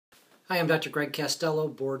Hi, I'm Dr. Greg Castello,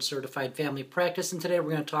 board certified family practice, and today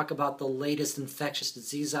we're going to talk about the latest infectious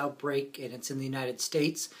disease outbreak, and it's in the United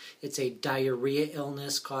States. It's a diarrhea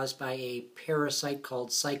illness caused by a parasite called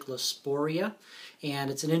Cyclospora,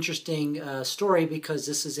 and it's an interesting story because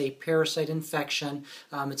this is a parasite infection.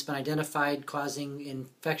 It's been identified causing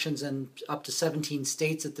infections in up to 17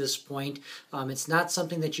 states at this point. It's not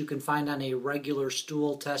something that you can find on a regular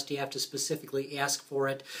stool test. You have to specifically ask for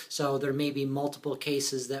it, so there may be multiple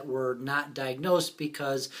cases that were not diagnosed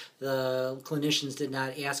because the clinicians did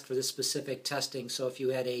not ask for this specific testing. So if you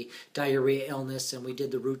had a diarrhea illness and we did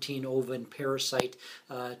the routine ova and parasite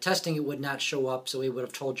testing, it would not show up, so we would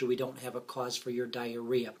have told you we don't have a cause for your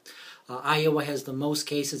diarrhea. Iowa has the most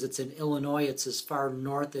cases. It's in Illinois. It's as far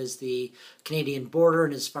north as the Canadian border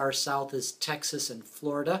and as far south as Texas and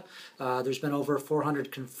Florida. There's been over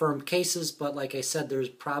 400 confirmed cases, but like I said, there's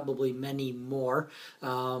probably many more.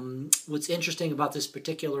 What's interesting about this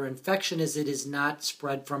particular infection is it is not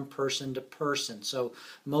spread from person to person. So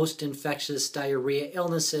most infectious diarrhea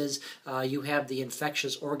illnesses, you have the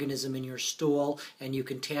infectious organism in your stool and you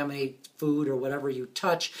contaminate food or whatever you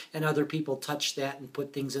touch, and other people touch that and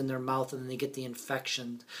put things in their mouth and then they get the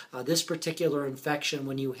infection. This particular infection,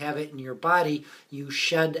 when you have it in your body, you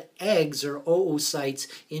shed eggs or oocytes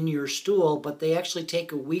in your stool, but they actually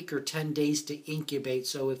take a week or 10 days to incubate.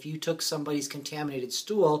 So if you took somebody's contaminated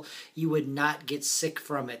stool, you would not get sick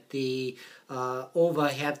from it. The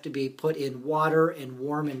ova have to be put in water and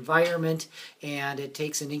warm environment, and it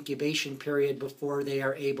takes an incubation period before they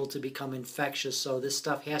are able to become infectious. So this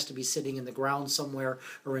stuff has to be sitting in the ground somewhere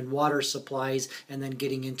or in water supplies and then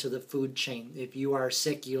getting into the food chain. If you are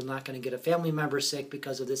sick, you're not going to get a family member sick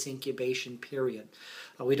because of this incubation period.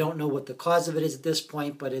 We don't know what the cause of it is at this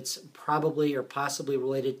point, but it's probably or possibly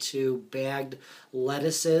related to bagged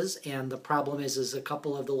lettuces, and the problem is a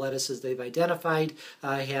couple of the lettuces they've identified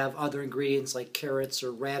have other ingredients like carrots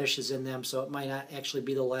or radishes in them, so it might not actually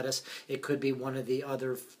be the lettuce. It could be one of the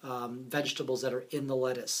other vegetables that are in the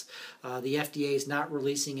lettuce. The FDA is not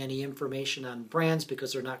releasing any information on brands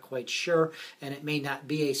because they're not quite sure, and it may not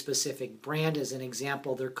be a specific brand. As an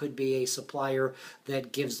example, there could be a supplier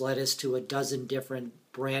that gives lettuce to a dozen different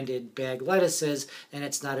branded bag lettuces, and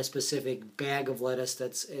it's not a specific bag of lettuce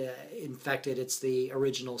that's infected, it's the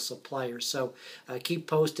original supplier. So keep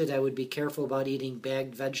posted. I would be careful about eating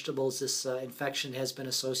bagged vegetables. This infection has been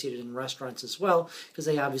associated in restaurants as well, because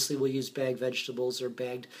they obviously will use bagged vegetables or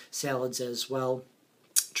bagged salads as well.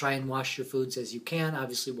 Try and wash your foods as you can.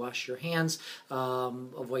 Obviously wash your hands.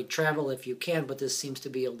 Avoid travel if you can, but this seems to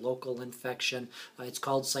be a local infection. It's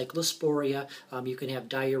called Cyclospora. You can have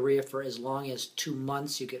diarrhea for as long as 2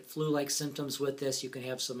 months. You get flu-like symptoms with this. You can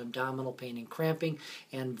have some abdominal pain and cramping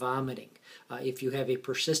and vomiting. If you have a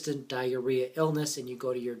persistent diarrhea illness and you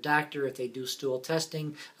go to your doctor, if they do stool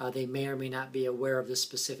testing, they may or may not be aware of this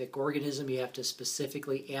specific organism. You have to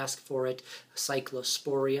specifically ask for it.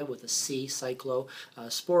 Cyclospora with a C,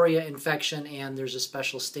 Cyclospora infection, and there's a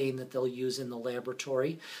special stain that they'll use in the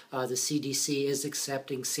laboratory. The CDC is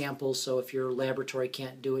accepting samples, so if your laboratory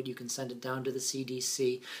can't do it, you can send it down to the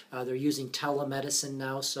CDC. They're using telemedicine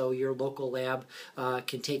now, so your local lab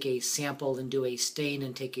can take a sample and do a stain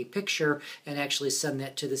and take a picture and actually send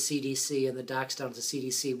that to the CDC, and the docs down at the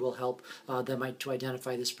CDC will help them to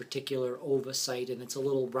identify this particular ovocyte. And it's a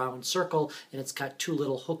little round circle, and it's got 2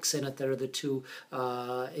 little hooks in it that are the 2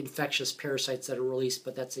 infectious parasites that are released,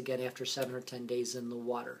 but that's again after 7 or 10 days in the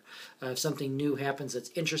water. If something new happens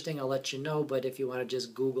that's interesting, I'll let you know, but if you want to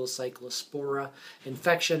just Google Cyclospora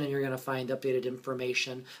infection and you're going to find updated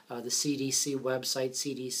information. The CDC website,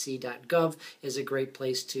 cdc.gov, is a great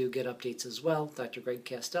place to get updates as well. Dr. Greg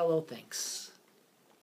Castello, thanks.